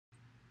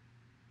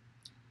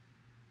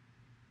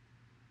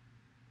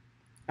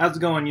How's it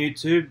going,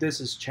 YouTube?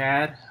 This is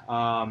Chad.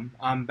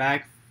 I'm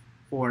back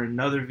for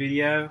another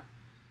video.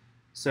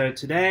 So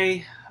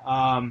today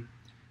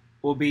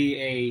will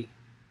be a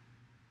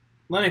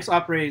Linux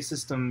operating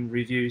system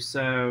review.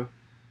 So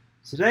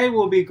today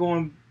we'll be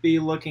going to be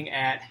looking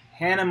at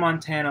Hannah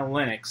Montana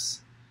Linux,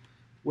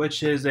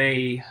 which is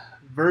a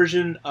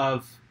version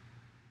of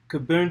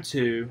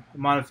Kubuntu, a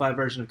modified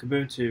version of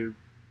Kubuntu,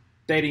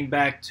 dating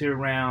back to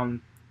around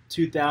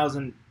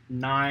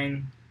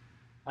 2009.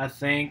 I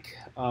think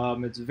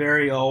it's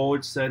very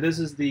old. So this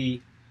is the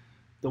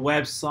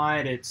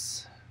website.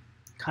 It's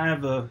kind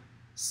of a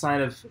sign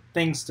of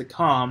things to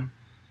come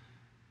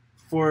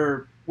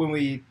for when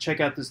we check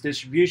out this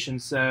distribution.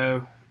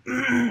 So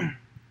this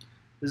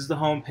is the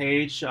home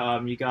page.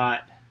 You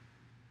got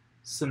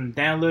some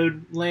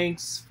download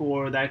links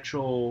for the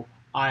actual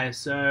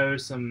ISO,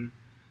 some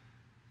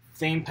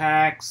theme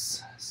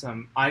packs,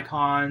 some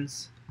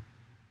icons.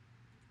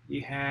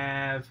 You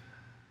have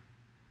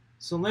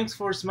some links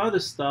for some other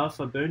stuff,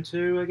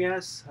 Ubuntu, I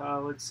guess.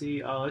 Let's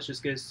see. Let's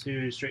just get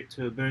straight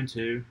to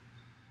Ubuntu.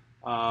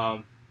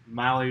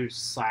 Miley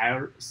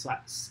Cyrus.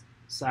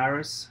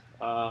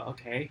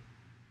 Okay,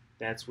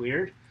 that's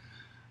weird.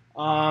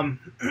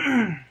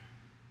 There's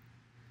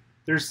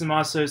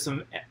also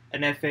an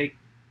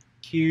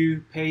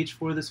FAQ page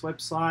for this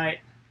website.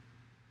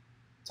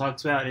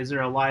 Talks about, is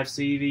there a live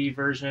CV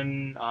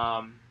version?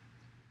 How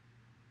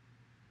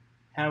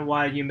and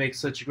why you make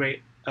such a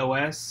great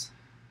OS?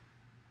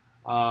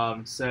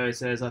 So it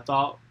says, I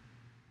thought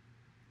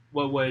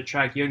what would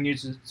attract young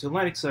users to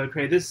Linux, so I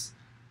created this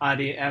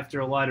idea after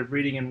a lot of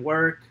reading and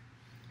work.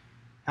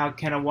 How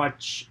can I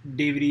watch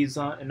DVDs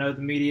and other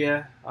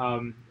media?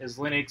 Is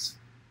Linux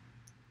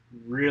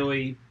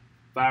really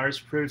virus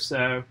proof?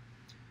 So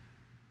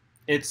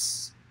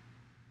it's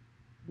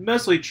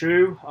mostly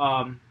true.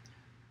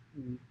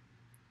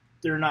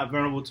 They're not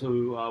vulnerable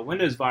to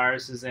Windows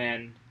viruses,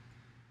 and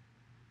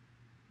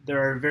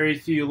there are very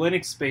few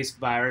Linux-based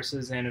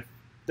viruses, and if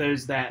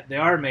those that they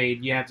are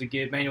made, you have to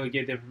manually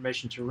give the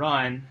information to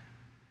run.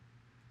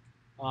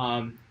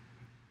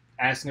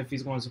 Asking if he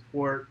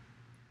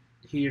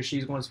or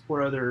she's going to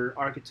support other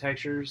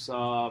architectures.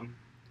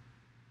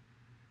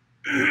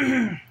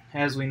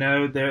 As we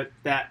know,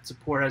 that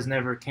support has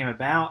never came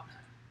about.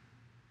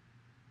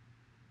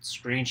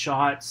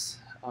 Screenshots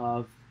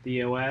of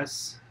the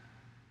OS.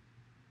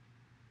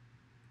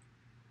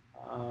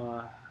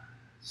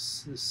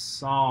 This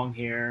song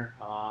here.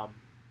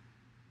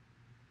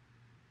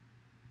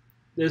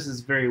 This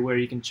is very weird.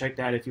 You can check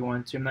that if you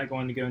want to. I'm not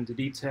going to go into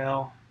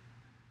detail.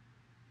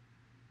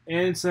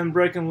 And some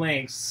broken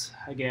links,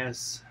 I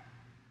guess.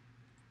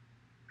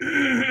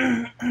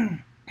 And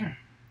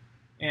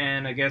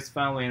I guess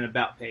finally an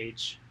about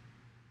page.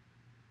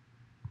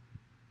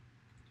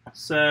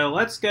 So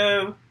let's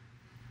go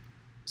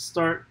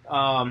start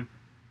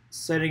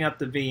setting up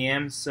the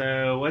VM.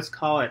 So let's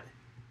call it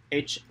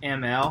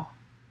HML.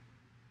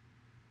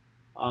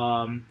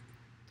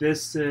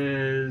 This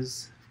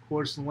is, of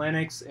course,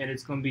 Linux, and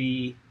it's going to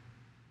be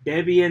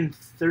Debian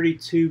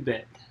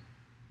 32-bit.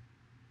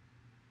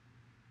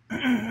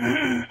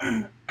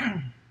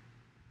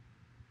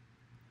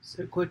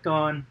 So click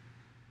on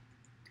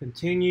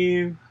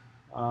continue.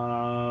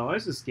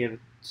 Let's just give it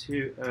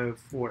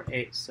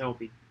 2048, so it'll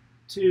be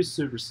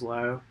super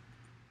slow.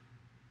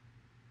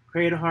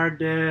 Create a hard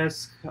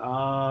disk.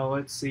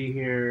 Let's see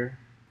here.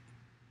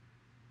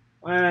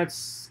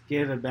 Let's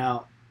give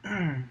about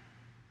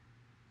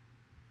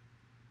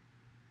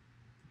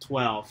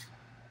 12.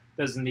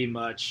 Doesn't need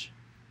much.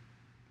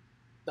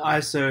 The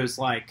ISO is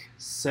like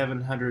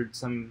 700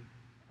 some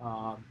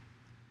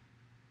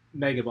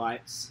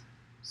megabytes.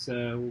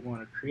 So we're going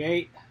to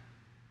create.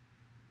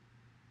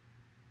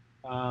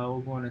 We're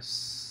going to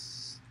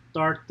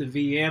start the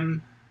VM.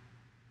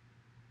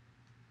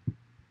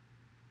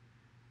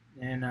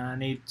 And I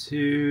need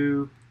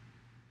to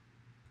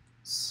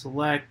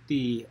select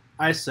the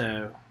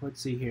ISO.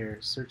 Let's see here.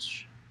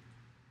 Search.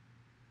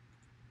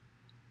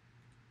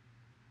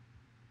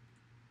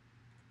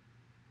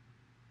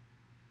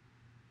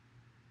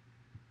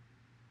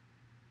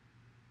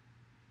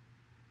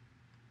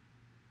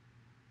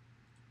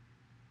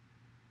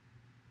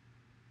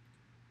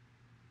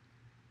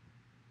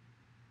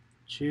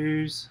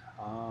 Choose.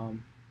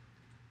 And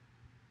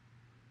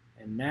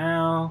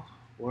now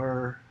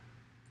we're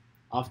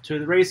off to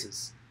the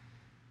races.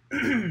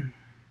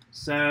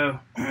 So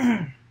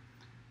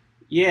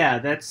yeah,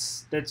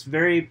 that's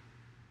very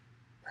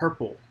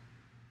purple.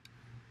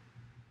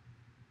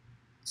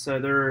 So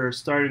they're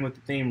starting with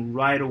the theme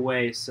right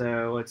away.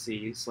 So let's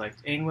see, select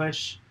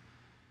English.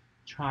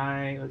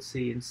 Let's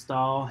see,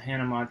 install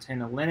Hannah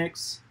Montana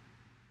Linux.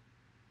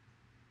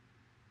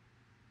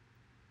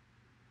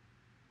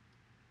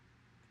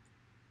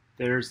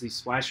 There's the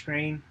splash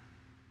screen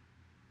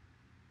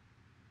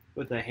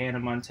with the Hannah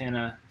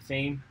Montana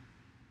theme.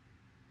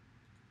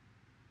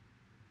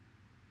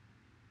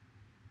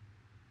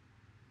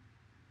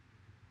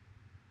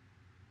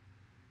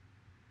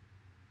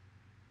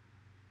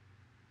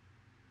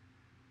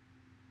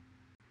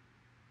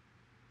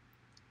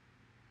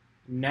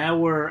 Now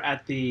we're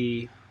at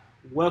the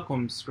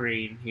welcome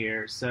screen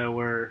here.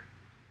 So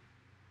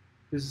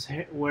this is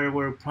where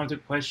we're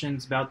prompted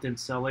questions about the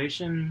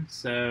installation.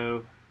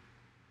 So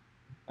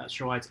not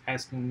sure why it's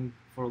asking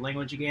for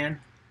language again.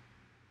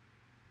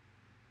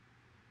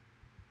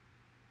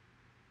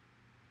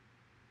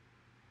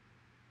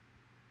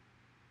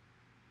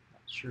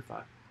 Not sure if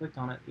I clicked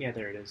on it. Yeah,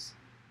 there it is.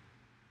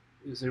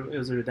 It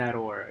was either that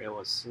or it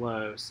was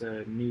slow.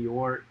 So New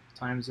York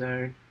time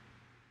zone,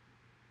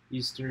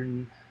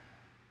 Eastern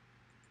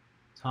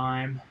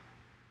time,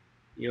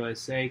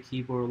 USA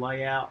keyboard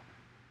layout.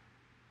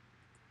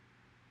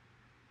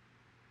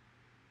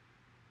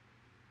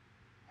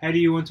 How do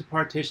you want to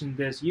partition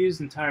this? Use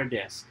entire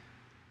disk.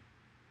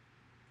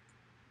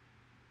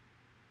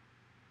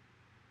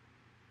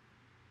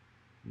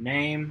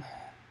 Name.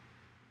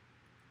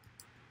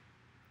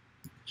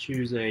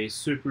 Choose a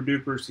super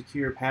duper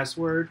secure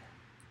password.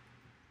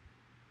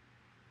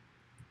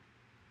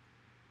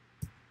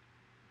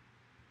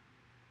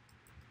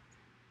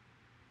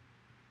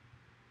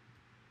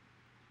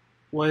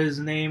 What is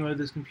the name of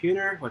this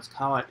computer? Let's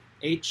call it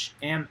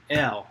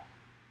HML.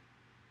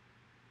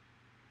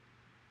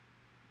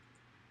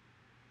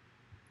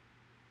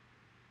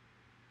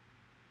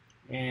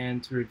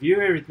 And to review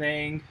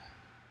everything,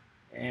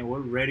 and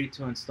we're ready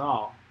to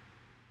install.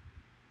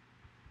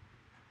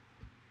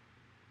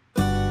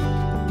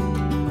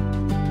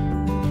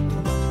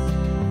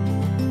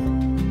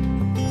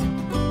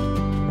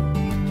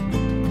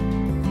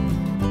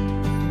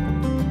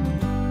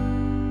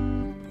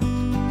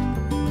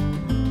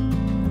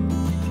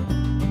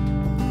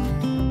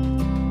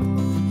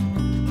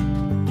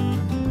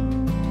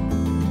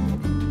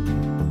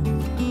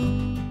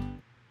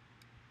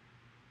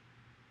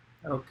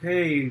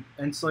 Okay,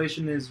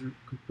 installation is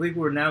complete.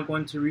 We're now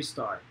going to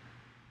restart.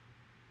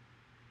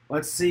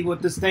 Let's see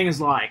what this thing is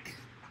like.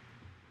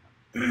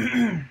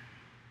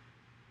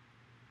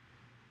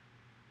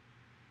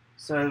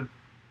 So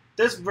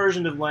this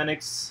version of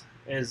Linux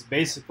is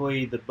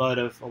basically the butt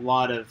of a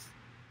lot of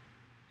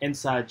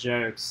inside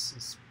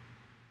jokes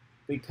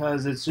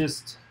because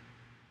it's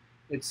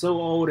so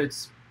old,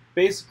 it's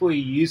basically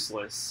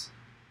useless.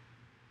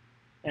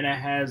 And it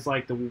has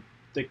like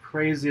the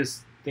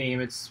craziest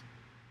theme. It's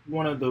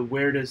one of the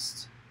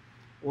weirdest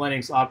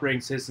Linux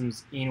operating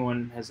systems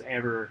anyone has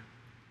ever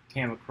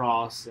came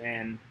across,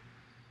 and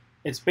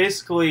it's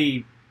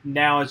basically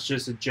now it's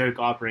just a joke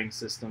operating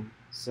system.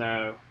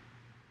 So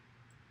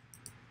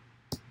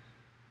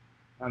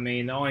I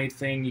mean, the only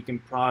thing you can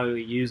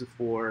probably use it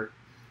for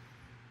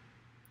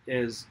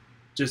is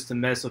just to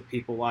mess with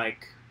people.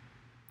 Like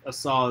I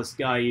saw this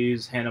guy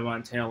use Hannah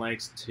Montana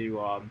Linux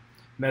to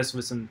mess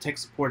with some tech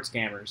support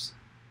scammers.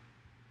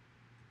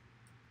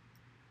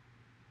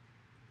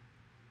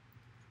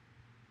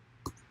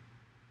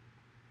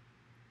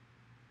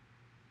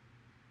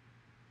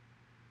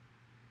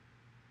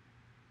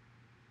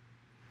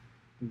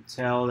 You can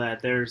tell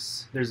that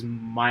there's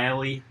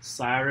Miley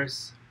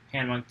Cyrus,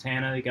 Hannah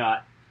Montana. They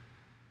got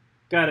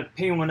a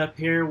penguin up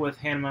here with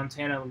Hannah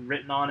Montana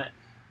written on it.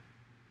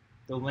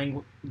 The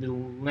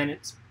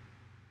Linux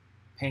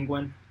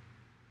penguin.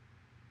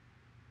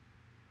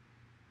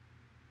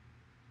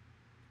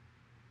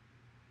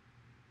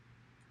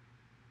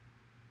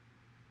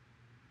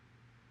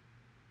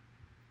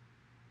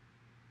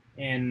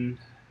 And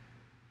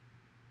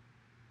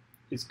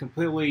it's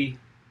completely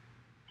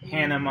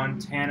Hannah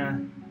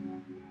Montana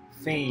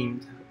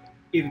themed,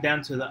 even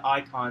down to the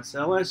icon.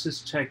 So let's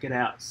just check it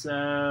out.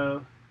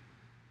 So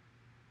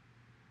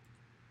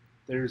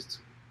there's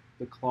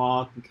the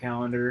clock and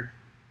calendar.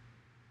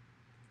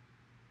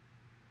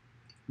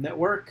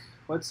 Network.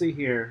 Let's see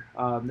here.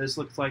 This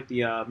looks like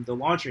the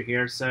launcher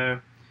here. So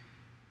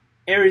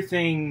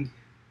everything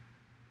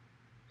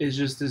is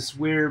just this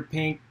weird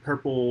pink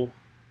purple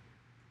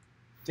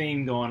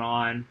theme going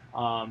on.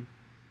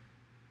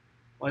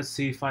 Let's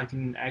see if I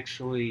can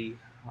actually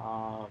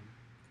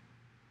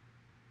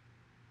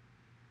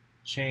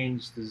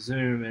change the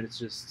zoom, and it's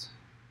just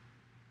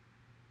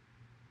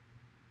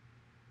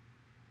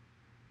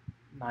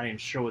not even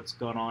sure what's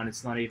going on.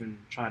 It's not even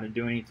trying to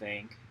do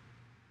anything.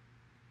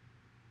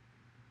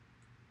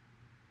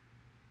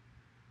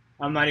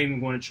 I'm not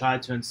even going to try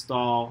to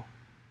install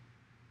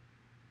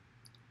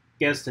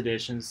guest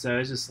editions. So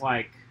it's just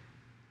like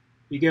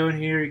you go in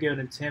here, you go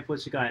into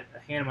templates, you got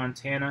Hannah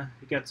Montana,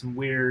 you got some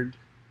weird.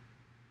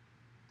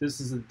 This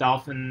is the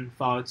Dolphin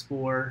File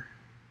Explorer.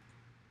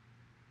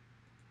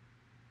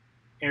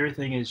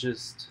 Everything is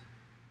just,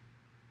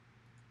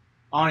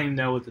 I don't even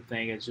know what the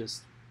thing is.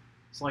 It's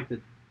like the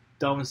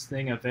dumbest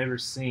thing I've ever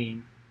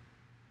seen.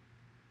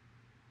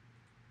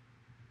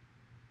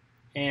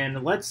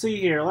 And let's see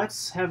here,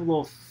 let's have a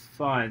little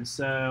fun.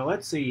 So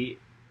let's see,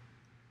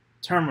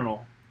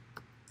 terminal.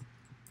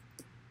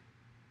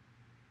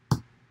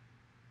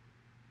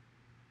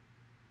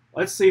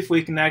 Let's see if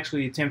we can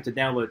actually attempt to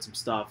download some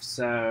stuff.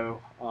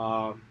 So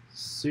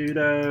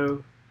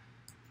sudo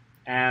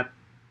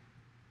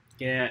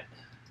apt-get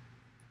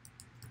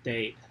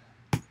date.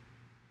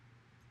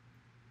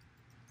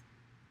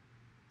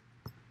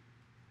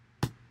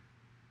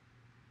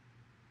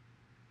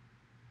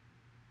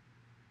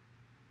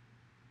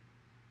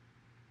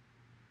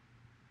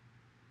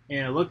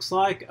 and it looks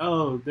like,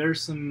 oh,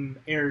 there's some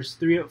errors,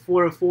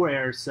 404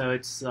 errors, so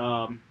it's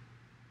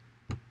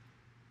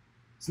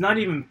not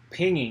even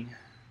pinging.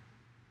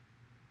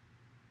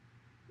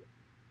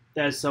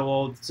 That's so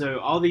old. So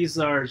all these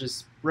are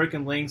just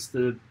broken links.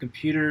 The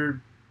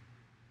computer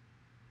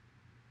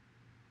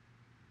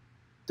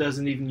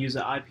doesn't even use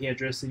an IP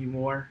address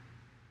anymore.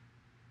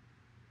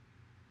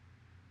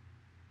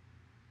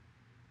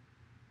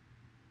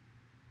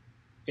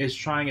 It's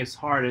trying its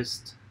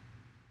hardest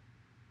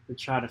to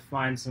try to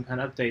find some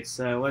kind of updates.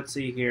 So let's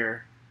see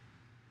here.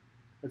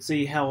 Let's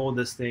see how old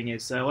this thing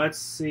is. So let's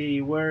see,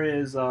 where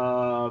is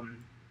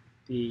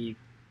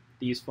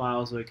these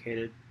files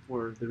located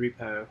for the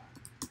repo?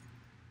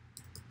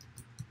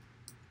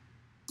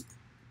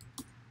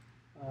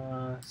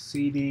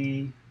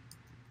 CD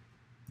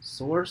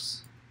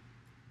source,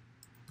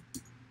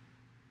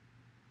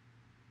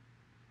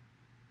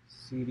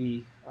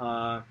 CD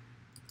apt.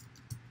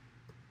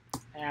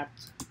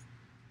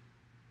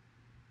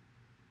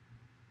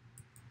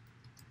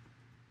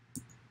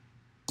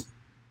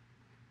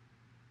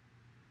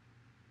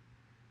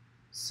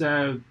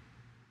 So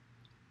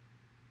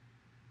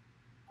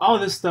all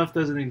this stuff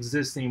doesn't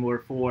exist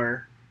anymore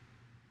for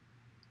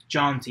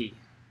Jaunty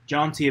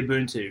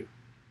Ubuntu.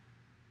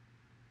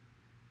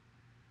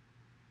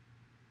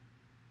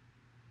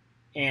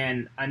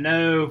 And I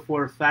know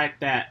for a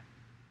fact that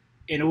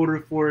in order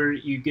for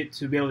you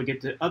to be able to get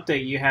the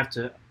update, you have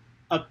to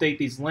update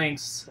these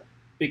links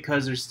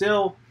because they're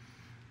still,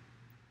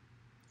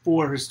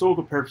 for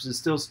historical purposes,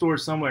 still stored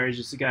somewhere. It's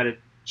just you got to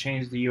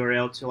change the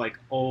URL to like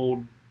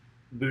old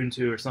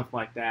Ubuntu or something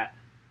like that.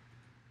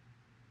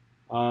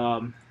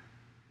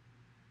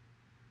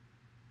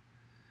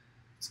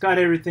 It's got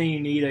everything you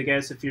need, I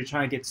guess, if you're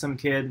trying to get some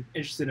kid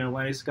interested in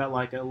Linux. It's got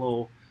like a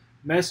little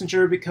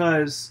messenger,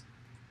 because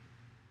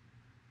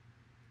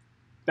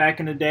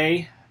back in the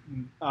day,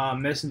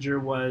 Messenger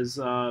was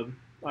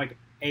like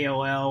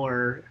AOL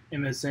or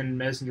MSN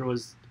Messenger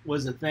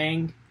was a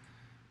thing.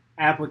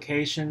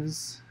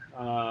 Applications,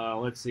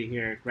 let's see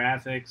here,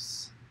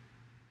 graphics,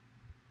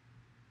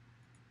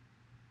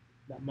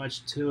 not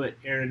much to it.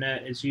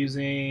 Internet is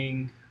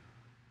using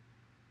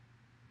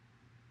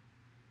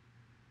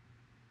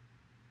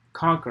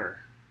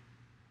Conquer.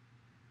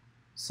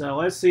 So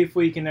let's see if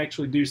we can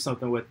actually do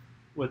something with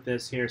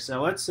this here.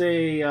 So let's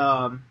say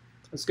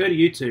let's go to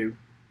YouTube.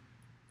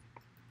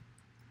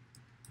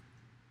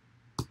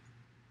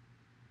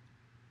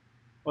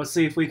 Let's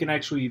see if we can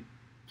actually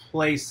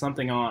play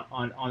something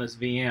on this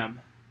VM.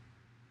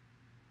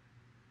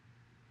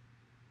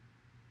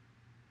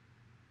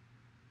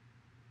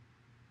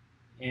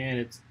 And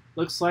it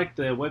looks like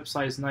the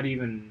website is not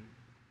even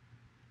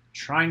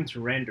trying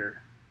to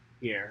render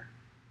here.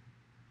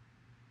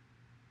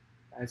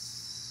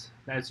 That's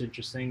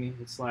interesting.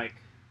 It's like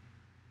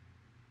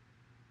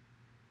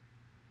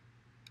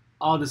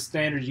all the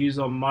standards used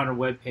on modern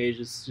web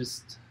pages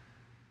just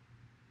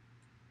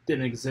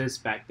didn't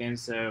exist back then,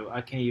 so I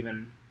can't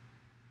even,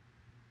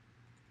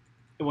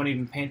 it won't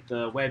even paint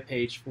the web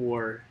page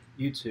for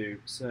YouTube.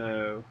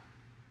 So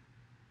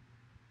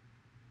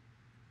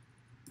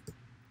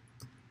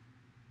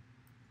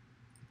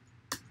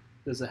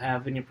does it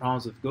have any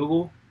problems with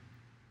Google?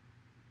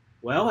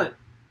 Well, it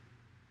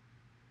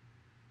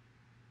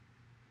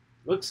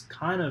looks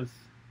kind of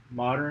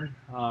modern.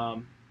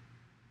 How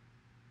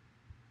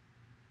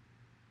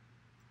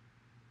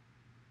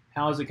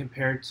is it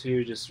compared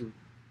to just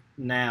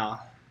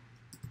now?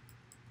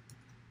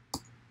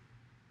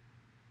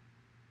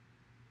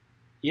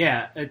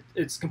 Yeah,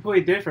 it's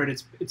completely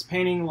different. It's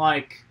painting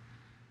like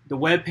the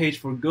web page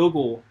for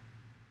Google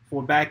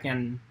for back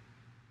in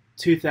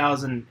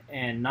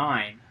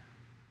 2009.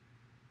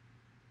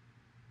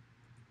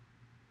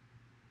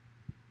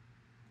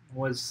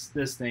 What's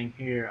this thing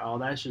here? Oh,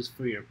 that's just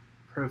for your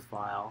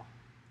profile.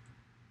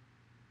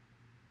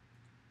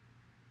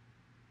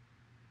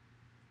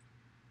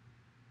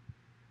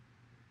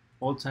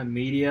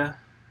 Multimedia,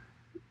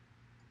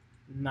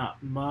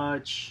 not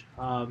much.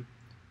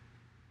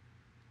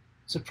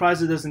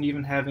 Surprised it doesn't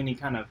even have any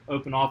kind of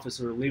OpenOffice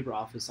or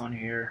LibreOffice on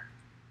here.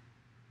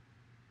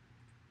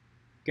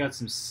 Got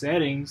some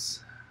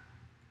settings.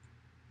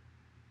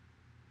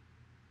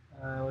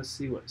 Let's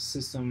see what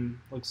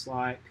system looks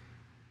like.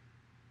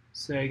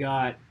 So I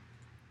got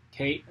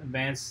Kate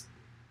Advanced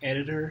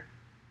Editor,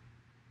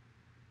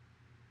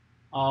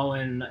 all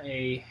in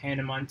a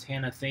Hannah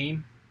Montana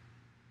theme.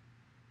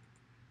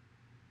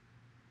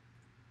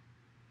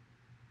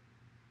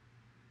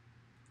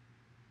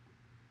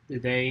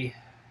 Did they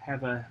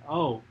have a,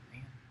 oh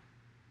man,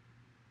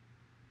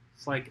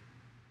 it's like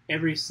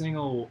every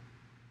single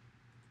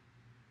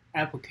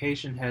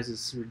application has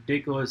this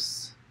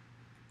ridiculous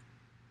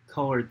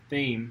colored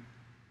theme.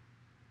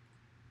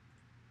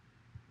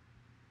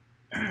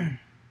 Do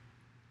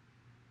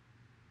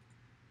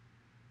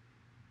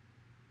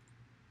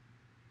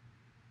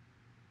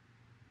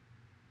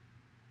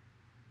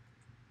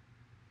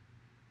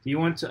you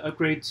want to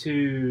upgrade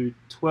to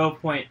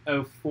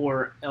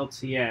 12.04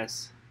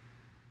 LTS?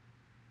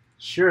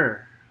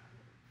 Sure.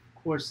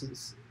 Of course,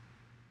 it's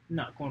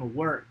not going to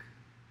work.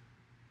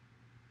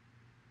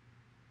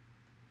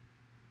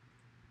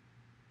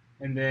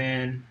 And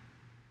then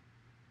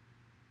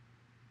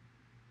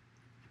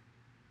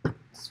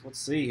let's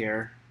see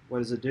here. What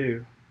does it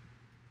do?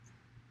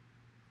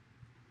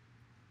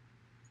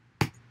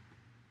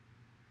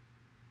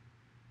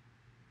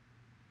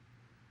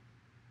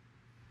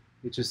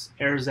 It just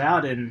airs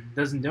out and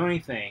doesn't do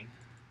anything.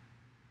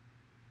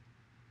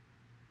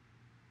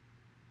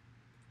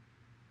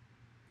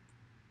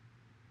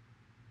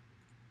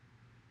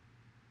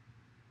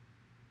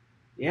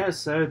 Yeah,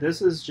 so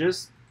this is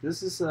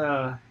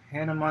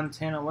Hannah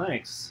Montana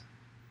Linux.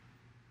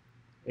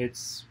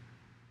 It's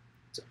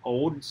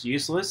old, it's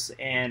useless,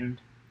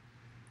 and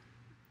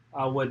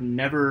I would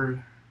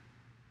never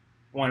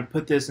want to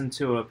put this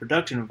into a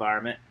production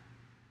environment,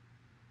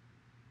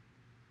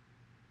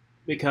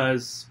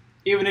 because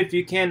even if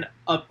you can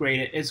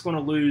upgrade it, it's going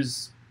to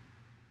lose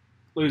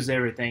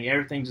everything.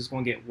 Everything's just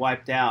going to get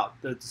wiped out.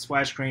 The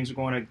splash screens are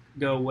going to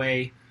go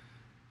away.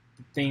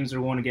 Things are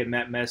going to get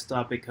messed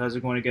up because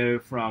they're going to go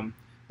from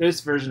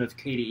this version of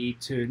KDE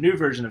to a new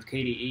version of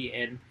KDE,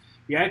 and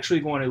you're actually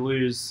going to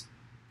lose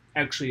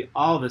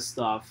all this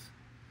stuff,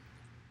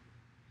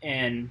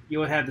 and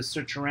you'll have to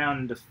search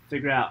around to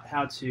figure out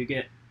how to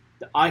get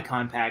the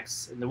icon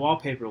packs and the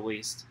wallpaper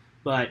released.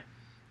 But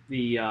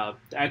the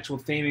actual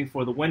theming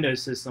for the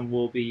Windows system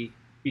will be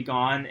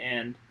gone,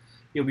 and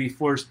you'll be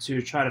forced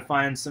to try to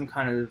find some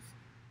kind of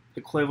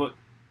equivalent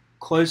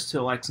close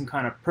to like some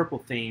kind of purple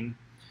theme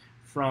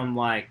from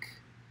like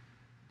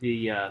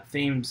the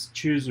themes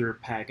chooser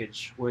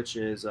package, which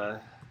is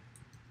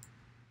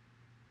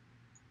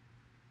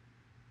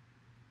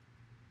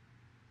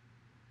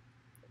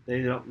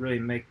they don't really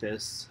make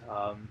this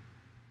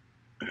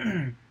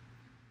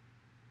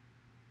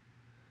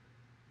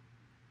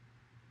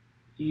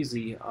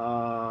easy.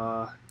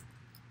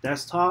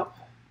 Desktop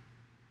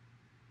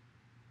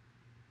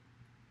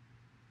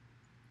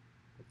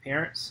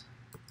appearance.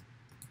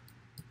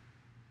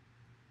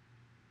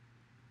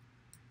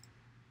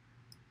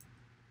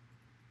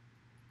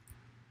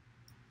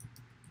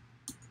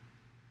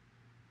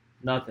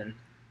 Nothing.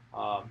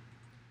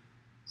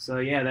 So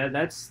yeah,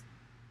 that's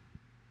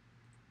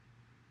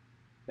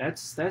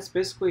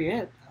basically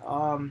it.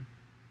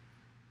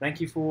 Thank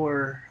you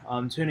for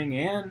tuning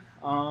in,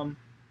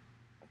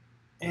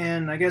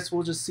 and I guess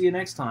we'll just see you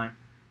next time.